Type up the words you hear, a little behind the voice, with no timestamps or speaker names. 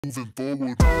Moving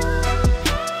forward.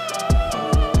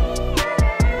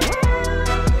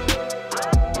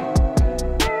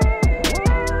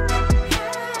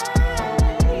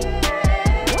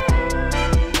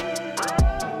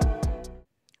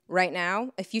 Right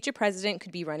now, a future president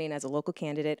could be running as a local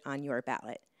candidate on your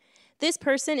ballot. This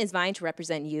person is vying to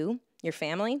represent you, your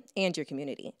family, and your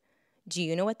community. Do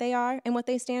you know what they are and what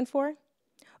they stand for?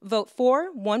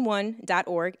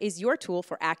 Vote411.org is your tool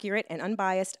for accurate and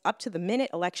unbiased,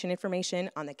 up-to-the-minute election information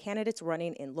on the candidates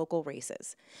running in local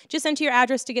races. Just enter your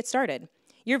address to get started.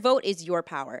 Your vote is your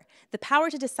power, the power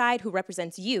to decide who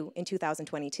represents you in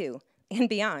 2022 and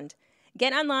beyond.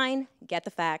 Get online, get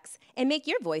the facts, and make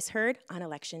your voice heard on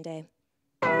Election Day.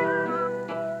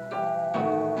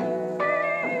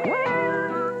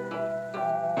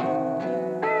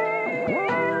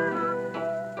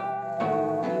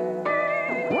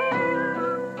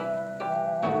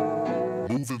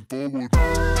 Moving forward.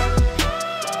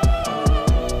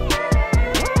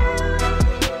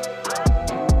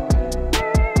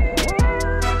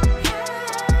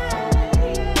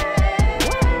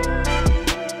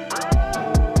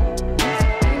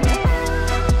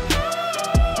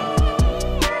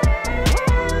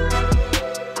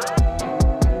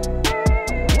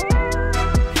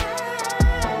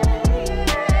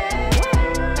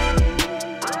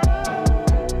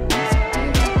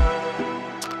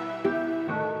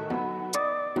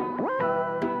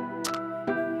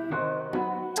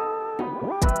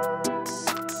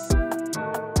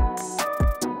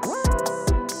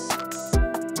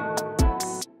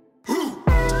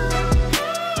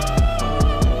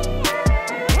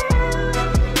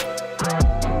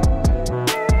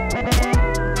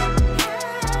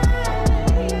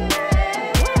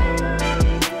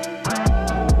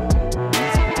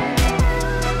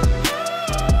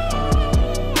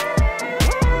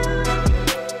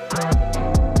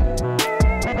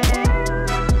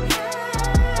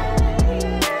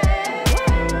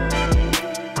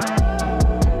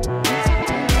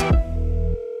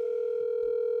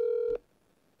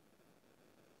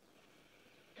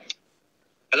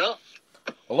 Hello?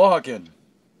 Aloha, Ken.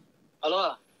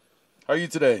 Aloha. How are you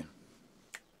today?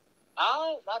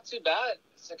 Not too bad.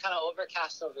 It's kind of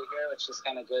overcast over here, which is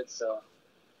kind of good, so.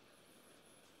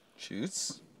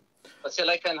 Shoots. What's it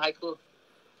like in Haiku?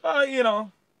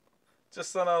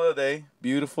 Just another day.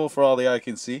 Beautiful for all the eye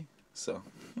can see. So.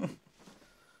 I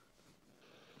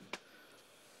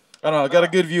don't know. I got a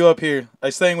good view up here. I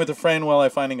staying with a friend while I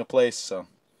finding a place, so.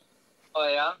 Oh,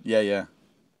 yeah? Yeah.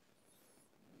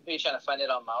 Are you trying to find it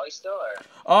on Maui still, or?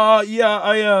 I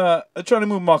try to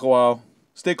move Makawao.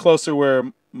 Stay closer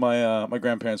where my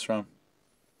grandparents from.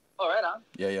 Oh, right on.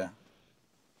 Yeah.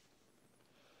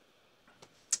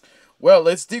 Well,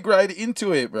 let's dig right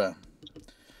into it, bruh.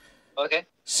 Okay.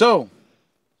 So,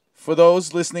 for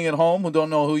those listening at home who don't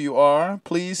know who you are,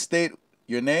 please state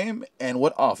your name and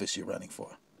what office you're running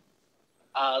for.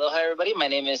 Aloha, everybody. My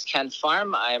name is Ken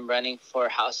Farm. I'm running for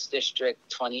House District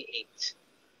 28.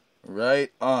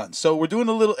 Right on. So we're doing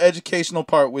a little educational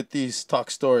part with these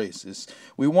talk stories.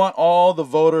 We want all the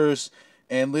voters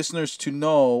and listeners to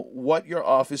know what your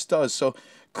office does. So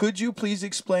could you please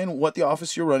explain what the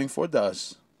office you're running for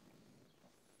does?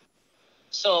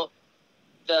 So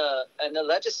in the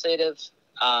legislative,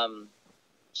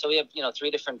 so we have,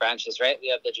 three different branches, right? We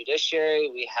have the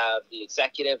judiciary, we have the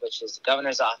executive, which is the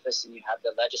governor's office, and you have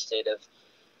the legislative,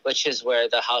 which is where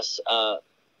the House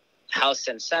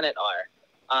and Senate are.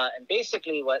 And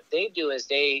basically what they do is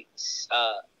they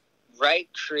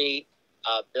create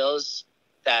bills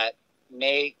that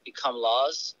may become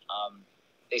laws.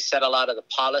 They set a lot of the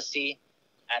policy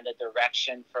and the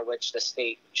direction for which the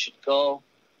state should go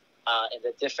in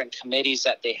the different committees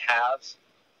that they have.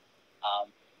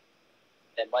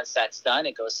 Then once that's done,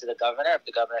 it goes to the governor. If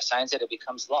the governor signs it, it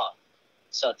becomes law.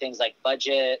 So things like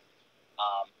budget,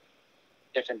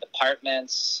 different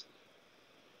departments.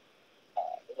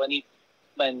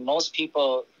 When most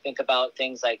people think about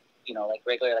things like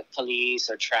regular like police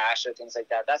or trash or things like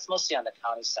that, that's mostly on the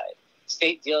county side.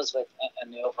 State deals with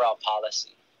the overall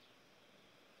policy.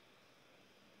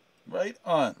 Right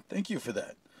on. Thank you for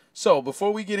that. So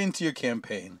before we get into your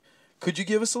campaign, could you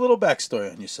give us a little backstory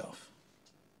on yourself?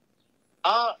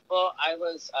 Well, I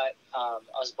was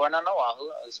born on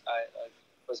Oahu. I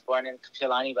was born in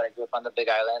Kapiolani, but I grew up on the Big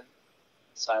Island.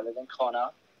 So I live in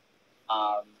Kona.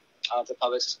 I went to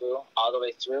public school all the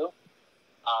way through.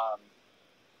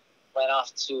 Went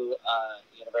off to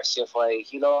University of Hawaii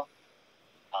Hilo.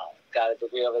 Got a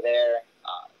degree over there.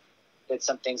 Did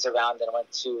some things around. Then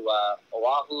went to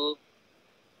Oahu.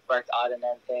 Worked odd and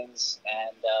end things,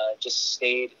 and just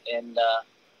stayed in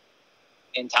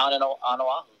town on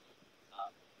Oahu.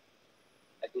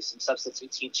 do some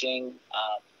substitute teaching,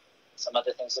 some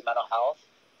other things in mental health,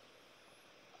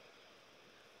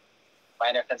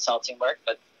 minor consulting work,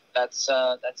 but that's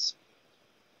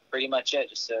pretty much it.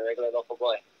 Just a regular local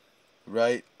boy.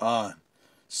 Right on.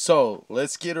 So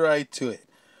let's get right to it.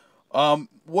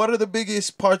 What are the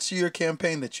biggest parts of your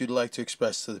campaign that you'd like to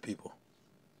express to the people?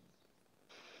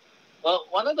 Well,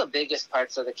 one of the biggest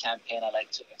parts of the campaign I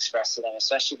like to express to them,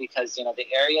 especially because, you know, the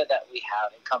area that we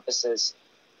have encompasses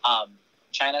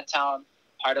Chinatown,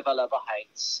 part of Alewa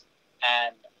Heights,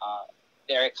 and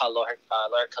the area called Lower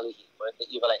Kalihi, where the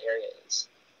Iwala area is.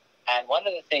 And one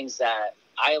of the things that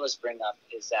I always bring up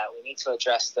is that we need to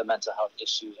address the mental health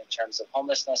issue in terms of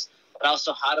homelessness, but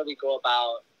also how do we go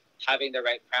about having the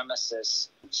right premises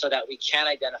so that we can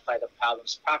identify the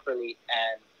problems properly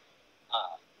and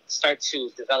start to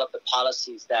develop the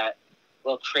policies that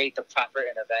will create the proper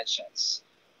interventions.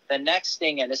 The next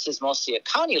thing, and this is mostly a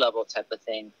county level type of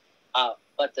thing,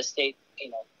 but the state, you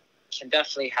know, can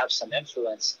definitely have some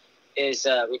influence, is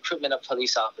recruitment of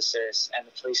police officers and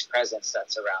the police presence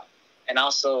that's around, and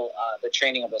also the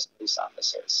training of those police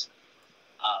officers.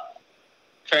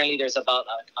 Currently, there's about,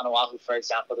 on Oahu, for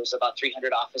example, there's about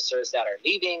 300 officers that are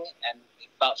leaving and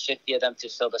about 50 of them to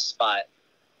fill the spot.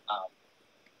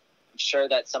 I'm sure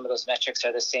that some of those metrics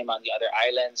are the same on the other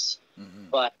islands,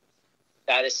 but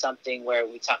that is something where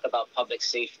we talk about public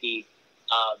safety.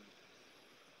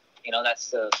 You know,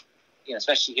 that's the, you know,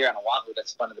 especially here on Oahu,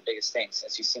 that's one of the biggest things.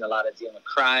 As you've seen a lot of dealing with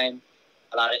crime,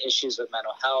 a lot of issues with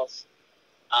mental health.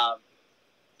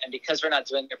 And because we're not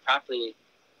doing it properly,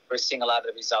 we're seeing a lot of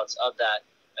the results of that.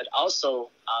 But also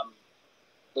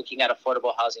looking at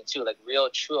affordable housing too, like real,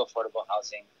 true affordable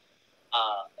housing.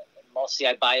 Mostly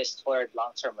I bias toward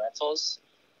long-term rentals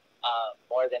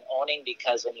more than owning,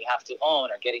 because when you have to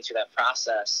own or getting through that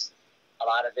process, a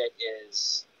lot of it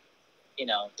is, you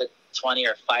know, the 20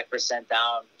 or 5%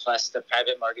 down plus the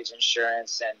private mortgage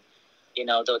insurance and, you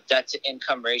know, the debt to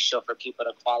income ratio for people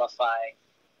to qualify.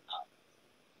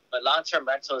 But long-term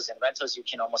rentals and rentals, you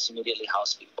can almost immediately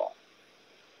house people.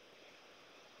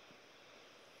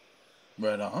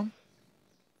 Right on.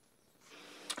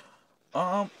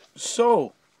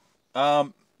 So,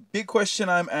 big question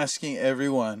I'm asking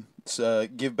everyone to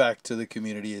give back to the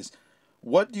community is,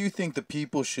 what do you think the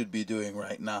people should be doing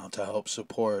right now to help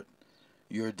support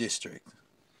your district?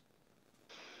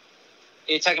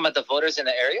 Are you talking about the voters in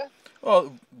the area?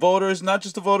 Well, voters, not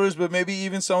just the voters, but maybe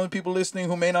even some of the people listening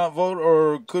who may not vote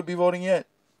or could be voting yet.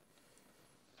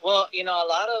 Well, you know, a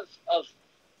lot of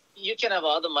you can have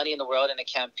all the money in the world in a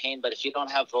campaign, but if you don't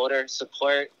have voter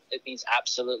support, it means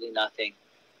absolutely nothing.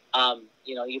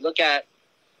 You know, you look at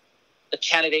the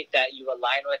candidate that you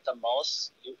align with the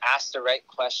most, you ask the right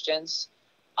questions,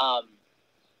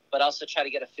 but also try to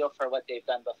get a feel for what they've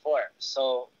done before.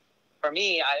 So for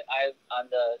me, I'm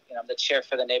the chair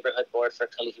for the neighborhood board for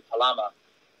Kalihi Palama.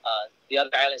 The other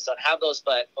islands don't have those,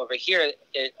 but over here,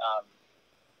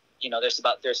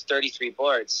 there's 33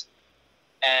 boards.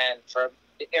 And for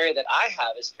the area that I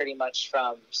have is pretty much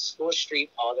from School Street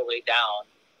all the way down.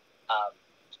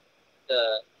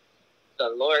 The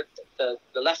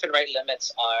left and right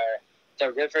limits are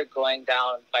the river going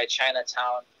down by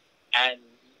Chinatown and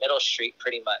Middle Street,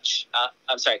 pretty much.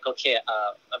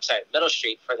 Middle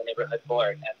Street for the neighborhood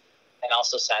board, and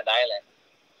also Sand Island.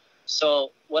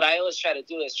 So what I always try to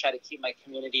do is try to keep my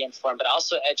community informed, but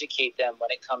also educate them when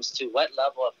it comes to what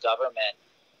level of government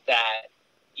that,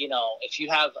 you know, if you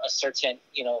have a certain,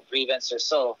 you know, grievance or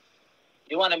so,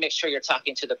 you want to make sure you're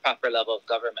talking to the proper level of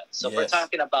government. So if we're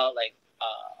talking about like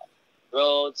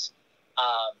roads,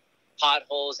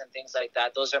 potholes and things like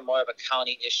that, those are more of a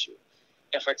county issue.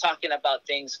 If we're talking about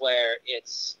things where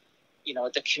it's, you know,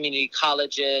 the community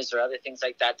colleges or other things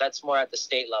like that, that's more at the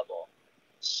state level.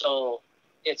 So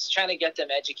it's trying to get them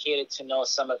educated to know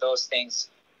some of those things,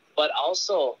 but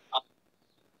also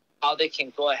how they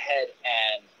can go ahead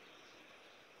and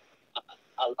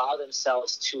allow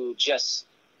themselves to just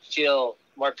feel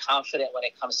more confident when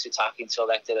it comes to talking to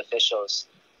elected officials.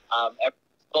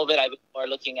 COVID, I've been more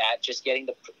looking at just getting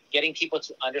people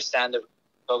to understand the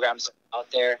programs out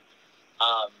there,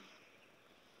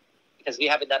 because we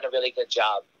haven't done a really good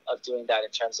job of doing that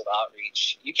in terms of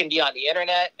outreach. You can be on the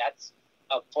internet, that's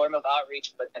a form of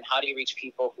outreach, but then how do you reach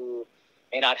people who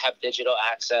may not have digital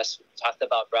access? We talked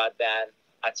about broadband,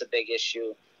 that's a big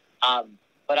issue.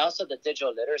 But also the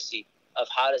digital literacy of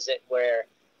how does it, where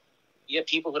you have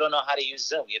people who don't know how to use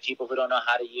Zoom, you have people who don't know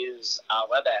how to use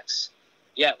WebEx.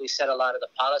 Yet we set a lot of the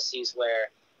policies where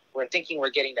we're thinking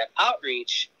we're getting that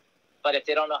outreach, but if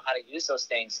they don't know how to use those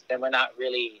things, then we're not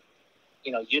really,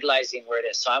 you know, utilizing where it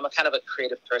is. So I'm a kind of a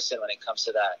creative person when it comes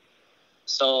to that.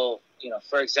 So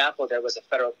for example, there was a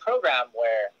federal program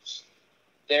where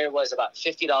there was about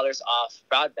 $50 off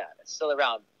broadband. It's still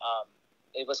around.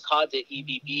 It was called the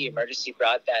EBB, Emergency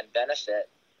Broadband Benefit,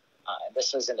 and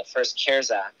this was in the first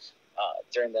CARES Act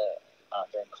during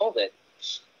COVID.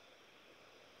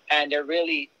 And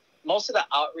most of the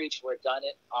outreach were done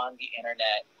on the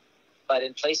internet, but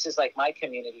in places like my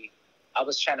community, I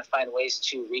was trying to find ways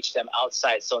to reach them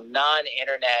outside. So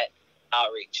non-internet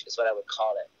outreach is what I would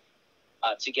call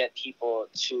it, to get people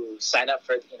to sign up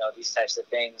for these types of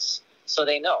things so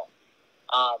they know.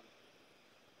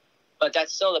 But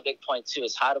that's still a big point too,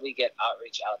 is how do we get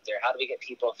outreach out there? How do we get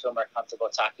people to feel more comfortable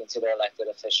talking to their elected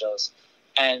officials?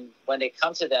 And when they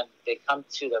come to them, they come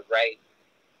to the right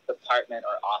department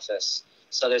or office.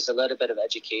 So there's a little bit of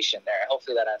education there.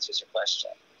 Hopefully that answers your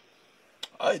question.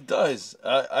 It does.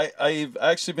 I've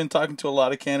actually been talking to a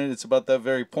lot of candidates about that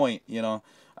very point.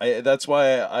 That's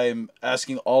why I'm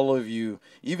asking all of you,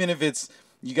 even if it's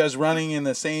you guys running in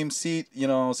the same seat,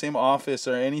 same office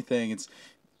or anything.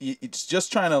 It's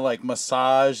just trying to like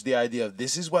massage the idea of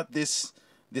this is what this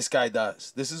guy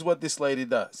does. This is what this lady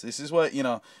does. This is what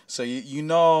So you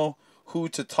know who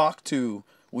to talk to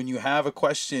when you have a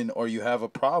question or you have a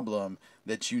problem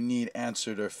that you need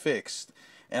answered or fixed.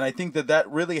 And I think that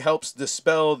really helps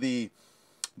dispel the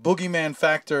boogeyman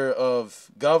factor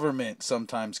of government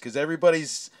sometimes, because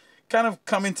everybody's kind of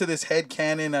coming to this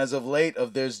headcanon as of late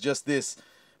of there's just this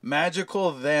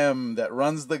magical them that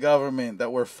runs the government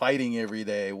that we're fighting every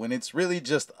day, when it's really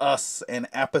just us and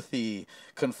apathy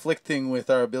conflicting with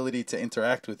our ability to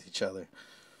interact with each other.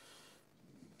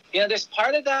 There's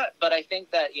part of that, but I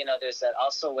think that, there's that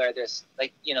also where there's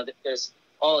like, there's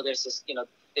this,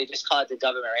 they just call it the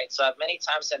government, right? So many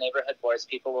times in neighborhood boards,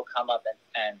 people will come up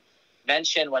and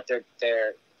mention what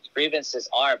their grievances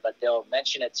are, but they'll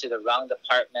mention it to the wrong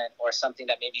department or something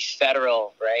that may be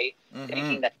federal, right? Mm-hmm.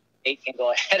 Thinking that they can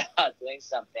go ahead about doing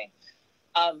something.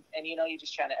 And, you're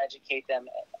just trying to educate them,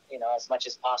 as much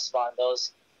as possible on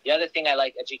those. The other thing I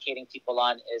like educating people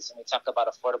on is when we talk about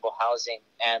affordable housing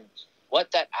and what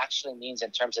that actually means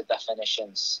in terms of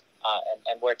definitions,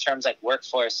 and where terms like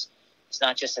workforce, it's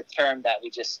not just a term that we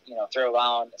just, throw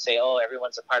around and say, oh,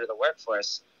 everyone's a part of the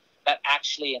workforce. That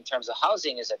actually, in terms of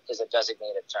housing, is a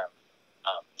designated term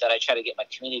that I try to get my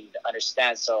community to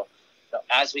understand. So,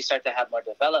 as we start to have more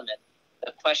development,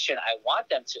 the question I want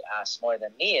them to ask more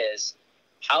than me is,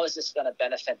 how is this going to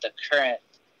benefit the current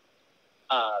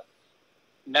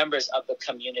members of the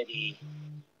community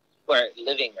who are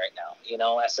living right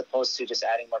now, as opposed to just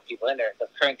adding more people in there? The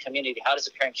current community, how does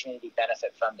the current community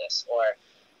benefit from this? Or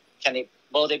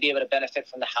will they be able to benefit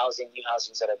from the new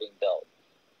housings that are being built?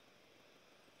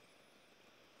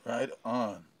 Right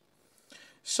on.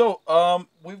 So,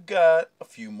 we've got a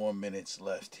few more minutes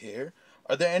left here.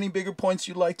 Are there any bigger points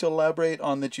you'd like to elaborate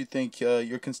on that you think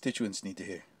your constituents need to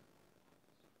hear?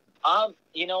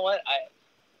 You know what?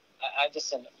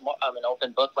 I'm an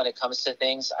open book when it comes to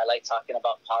things. I like talking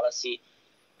about policy.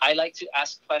 I like to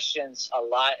ask questions a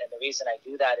lot, and the reason I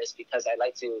do that is because I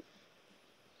like to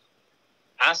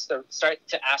start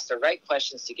to ask the right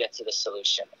questions to get to the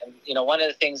solution. And one of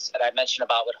the things that I mentioned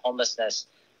about with homelessness,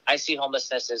 I see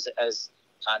homelessness as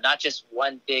not just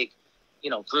one big,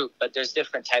 group, but there's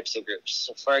different types of groups.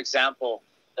 So, for example,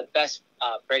 the best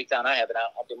breakdown I have, and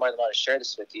I'll be more than willing to share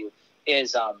this with you,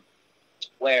 is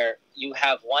where you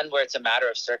have one where it's a matter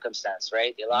of circumstance,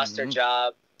 right? They lost their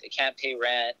job, they can't pay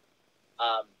rent.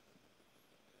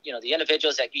 The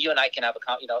individuals that you and I can have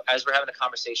as we're having a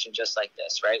conversation just like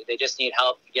this, right? They just need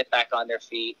help to get back on their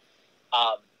feet,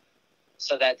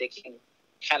 so that they can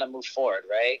kind of move forward,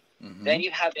 right? Mm-hmm. Then you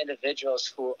have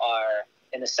individuals who are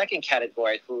in the second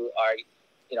category, who are,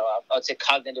 I would say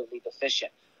cognitively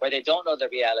deficient, where they don't know the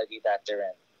reality that they're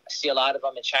in. I see a lot of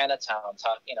them in Chinatown,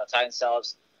 talking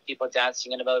themselves, people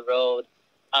dancing in the middle of the road.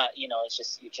 It's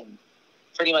just, you can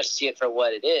pretty much see it for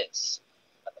what it is.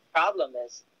 But the problem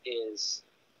is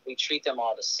we treat them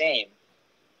all the same.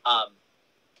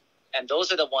 And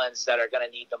those are the ones that are going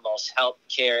to need the most help,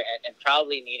 care, and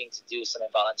probably needing to do some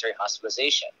involuntary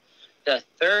hospitalization. The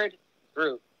third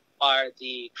group are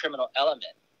the criminal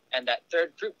element. And that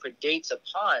third group predates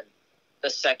upon the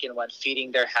second one,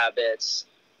 feeding their habits,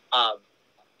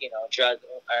 drug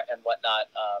and whatnot,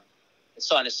 and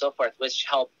so on and so forth, which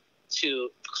help to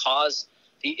cause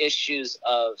the issues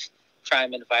of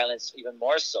crime and violence even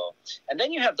more so. And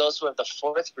then you have those who are the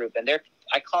fourth group, and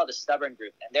I call it the stubborn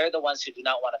group, and they're the ones who do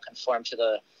not want to conform to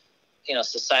the,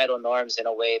 societal norms in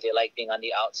a way. They like being on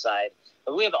the outside.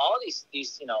 But we have all these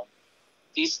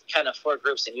kind of four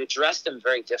groups, and you address them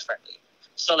very differently.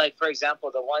 So, like, for example,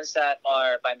 the ones that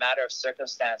are by matter of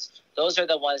circumstance, those are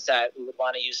the ones that we would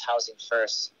want to use housing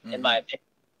first, in my opinion,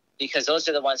 because those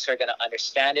are the ones who are going to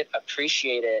understand it,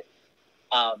 appreciate it,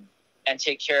 and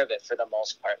take care of it for the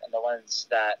most part, and the ones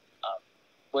that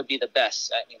would be the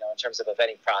best, in terms of a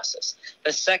vetting process.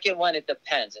 The second one, it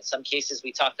depends. In some cases,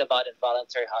 we talked about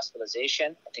involuntary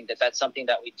hospitalization. I think that that's something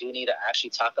that we do need to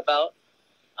actually talk about,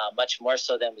 much more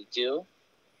so than we do.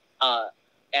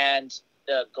 And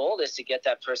the goal is to get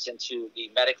that person to be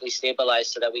medically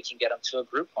stabilized so that we can get them to a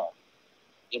group home.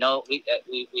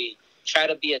 We try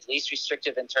to be at least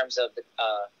restrictive in terms of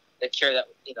the care that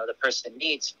the person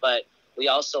needs, but we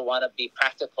also want to be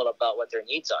practical about what their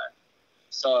needs are.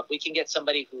 So if we can get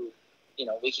somebody who,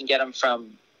 we can get them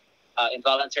from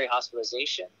involuntary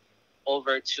hospitalization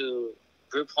over to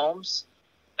group homes,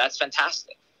 that's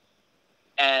fantastic.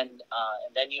 And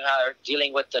then you are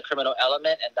dealing with the criminal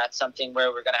element, and that's something where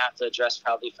we're going to have to address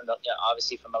probably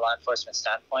obviously from a law enforcement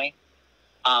standpoint.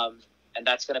 And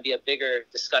that's going to be a bigger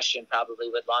discussion probably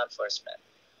with law enforcement.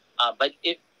 But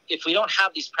if we don't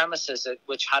have these premises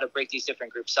which how to break these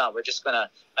different groups down, we're just going to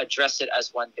address it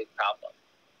as one big problem,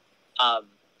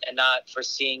 and not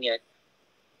foreseeing it.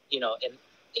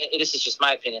 This is just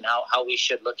my opinion how we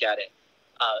should look at it.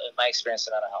 In my experience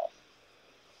in mental health.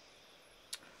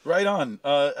 Right on.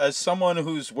 As someone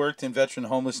who's worked in veteran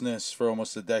homelessness for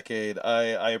almost a decade,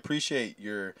 I appreciate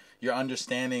your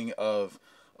understanding of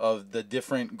the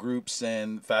different groups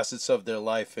and facets of their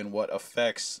life and what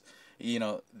effects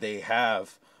they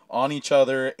have on each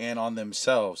other and on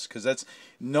themselves. Because that's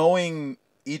knowing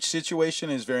each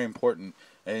situation is very important,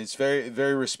 and it's very,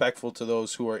 very respectful to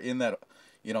those who are in that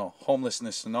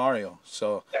homelessness scenario.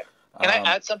 So can I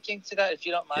add something to that if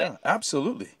you don't mind? Yeah,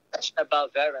 absolutely.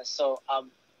 About veterans. So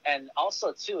and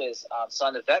also too is so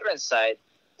on the veteran side,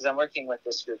 because I'm working with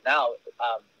this group now,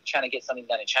 trying to get something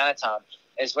done in Chinatown,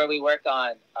 is where we work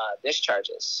on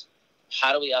discharges.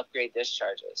 How do we upgrade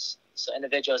discharges? So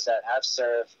individuals that have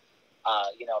served,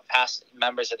 past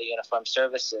members of the uniformed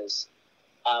services,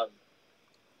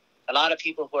 a lot of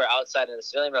people who are outside in the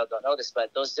civilian world don't know this,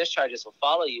 but those discharges will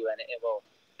follow you, and it will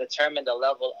determine the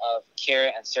level of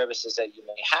care and services that you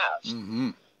may have. Mm-hmm.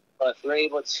 But if we're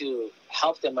able to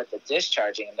help them with the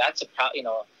discharging, and that's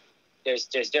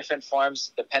there's different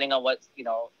forms depending on what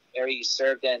area you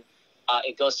served in.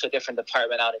 It goes to a different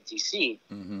department out in DC.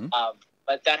 Mm-hmm.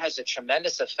 But that has a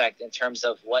tremendous effect in terms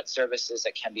of what services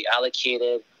that can be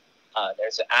allocated.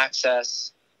 There's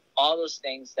access, all those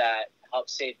things that help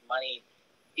save money,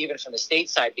 even from the state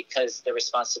side, because the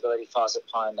responsibility falls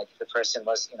upon, like, if the person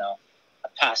was, a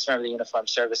past member of the uniformed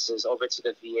services over to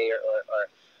the VA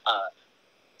or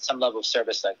some level of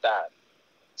service like that.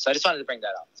 So I just wanted to bring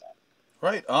that up. So.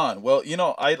 Right on. Well,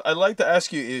 I'd like to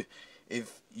ask you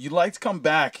if you'd like to come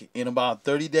back in about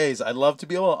 30 days. I'd love to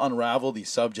be able to unravel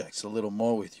these subjects a little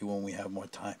more with you when we have more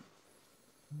time.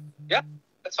 Yeah,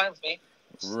 that's fine with me.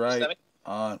 Right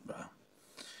on, bro.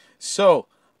 So,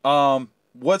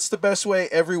 what's the best way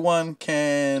everyone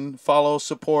can follow,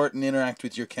 support, and interact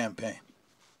with your campaign?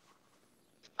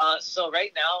 So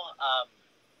right now,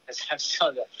 because I'm still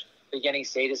in the beginning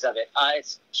stages of it,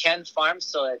 it's Ken Farm.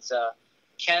 So it's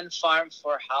Ken Farm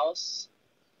for House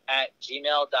at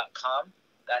gmail.com.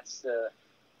 That's the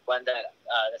one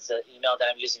that's the email that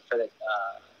I'm using for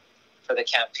the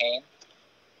campaign.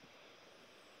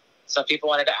 So if people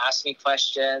wanted to ask me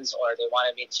questions, or they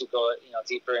wanted me to go,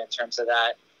 deeper in terms of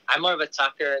that. I'm more of a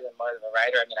talker than more of a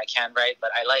writer. I mean, I can write, but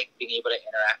I like being able to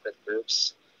interact with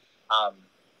groups.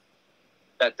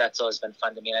 That's always been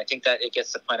fun to me. And I think that it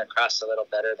gets the point across a little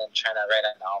better than trying to write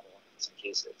a novel in some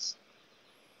cases.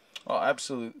 Oh,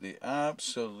 absolutely.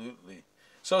 Absolutely.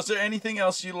 So is there anything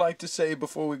else you'd like to say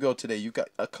before we go today? You've got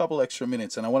a couple extra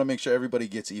minutes, and I want to make sure everybody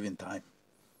gets even time.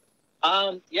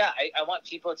 Yeah, I want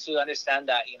people to understand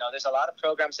that, there's a lot of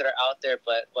programs that are out there,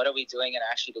 but what are we doing and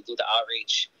actually to do the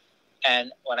outreach?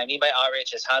 And what I mean by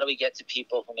outreach is, how do we get to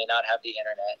people who may not have the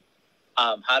internet?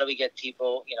 How do we get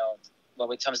people,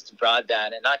 when it comes to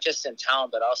broadband, and not just in town,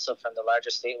 but also from the larger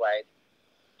statewide?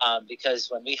 Because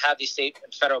when we have these state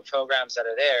and federal programs that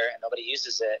are there and nobody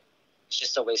uses it, it's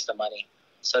just a waste of money.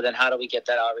 So then how do we get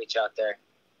that outreach out there?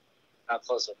 I'll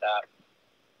close with that.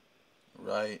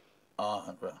 Right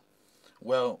on, bro.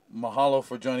 Well, mahalo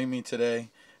for joining me today,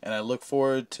 and I look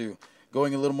forward to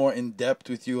going a little more in depth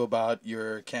with you about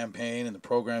your campaign and the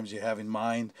programs you have in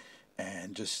mind,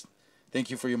 and just thank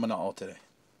you for your mana'o today.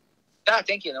 Yeah,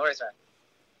 thank you. No worries, man.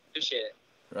 Appreciate it.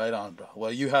 Right on, bro.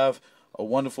 Well, you have a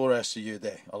wonderful rest of your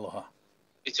day. Aloha.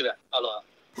 You too, man. Aloha.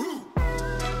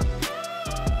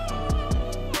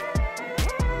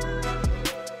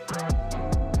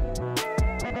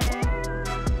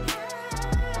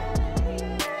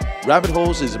 Rabbit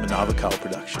Holes is a Manava Cow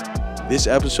production. This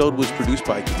episode was produced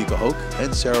by Kawika Hoke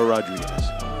and Sarah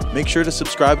Rodriguez. Make sure to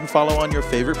subscribe and follow on your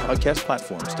favorite podcast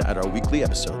platforms to add our weekly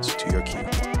episodes to your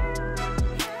queue.